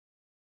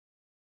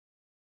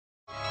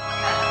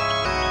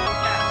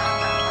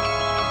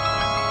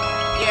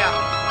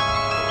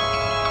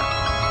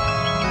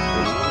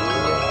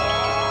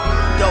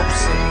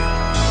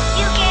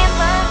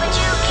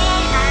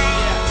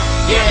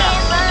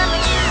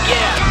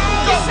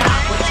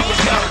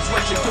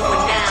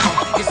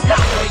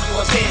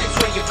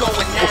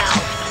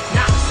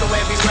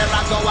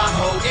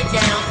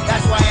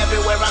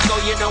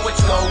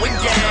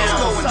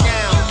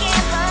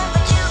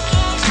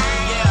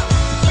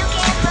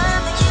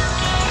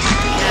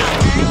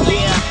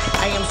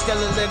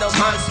still a little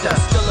monster.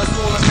 Still a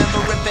school member,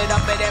 rip it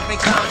up at every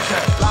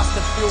concert. Lost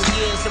a few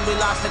years and we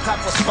lost a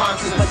couple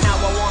sponsors, but now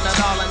I want it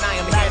all and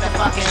I am here to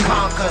fucking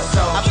conquer.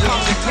 So I've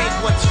come to take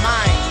what's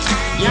mine.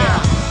 Yeah,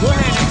 we're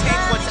here to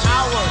take what's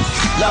ours.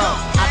 Look,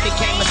 I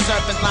became a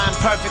serpent lying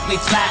perfectly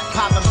flat,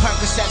 popping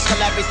Percocets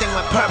till everything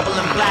went purple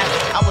and black.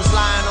 I was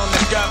lying on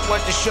the dirt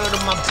with the shirt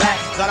on my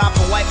back. Got off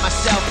and wiped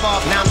myself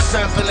off, now I'm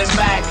circling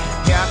back.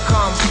 Here I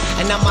come,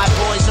 and now my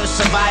boys are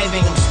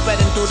surviving. I'm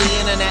spreading through the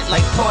internet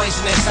like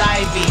poisonous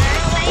ivy,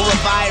 or a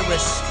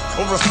virus,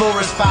 or a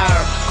forest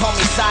fire. Call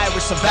me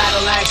Cyrus, a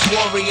battle axe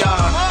warrior.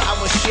 I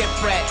was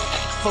shipwrecked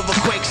for a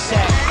quick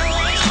set.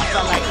 I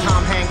felt like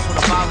Tom Hanks with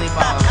a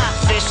volleyball.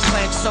 Fish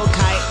clenched so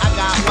tight, I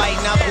got white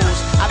knuckles.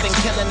 I've been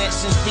killing it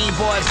since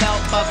B-boy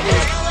belt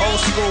buckles.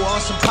 Old school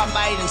on some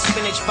Popeye and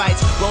spinach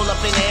bites. Roll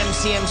up in an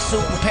MCM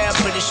suit and pair of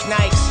British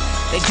Nikes.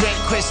 They drink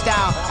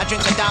Cristal, I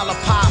drink $1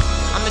 pop.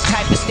 I'm the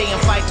type to stay and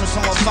fight till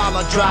someone fall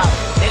or drop.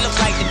 They look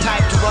like the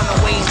type to run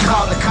away and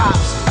call the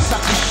cops.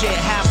 Sucker shit,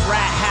 half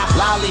rat, half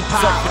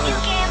lollipop. You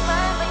can't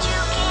run, but you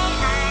can't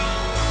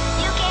hide.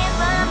 You can't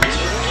run, but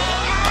you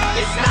can't hide.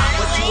 It's not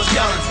what you have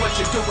done, it's what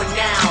you're doing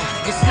now.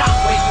 It's not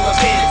where you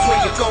have been, it's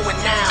where you're going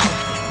now.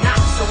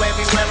 Not so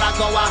everywhere I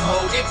go, I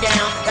hold it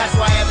down. That's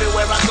why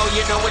everywhere I go,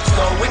 you know it's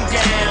going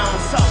down.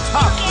 So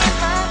tough. You can't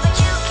run, but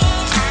you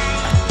can't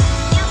hide.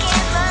 You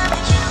can't run,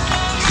 but you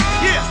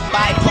can't hide.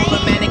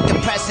 Bipolar, manic,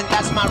 depressant,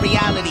 that's my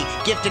reality.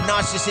 Gifted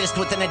narcissist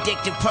with an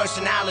addictive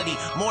personality.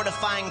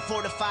 Mortifying,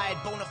 fortified,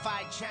 bona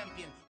fide champion.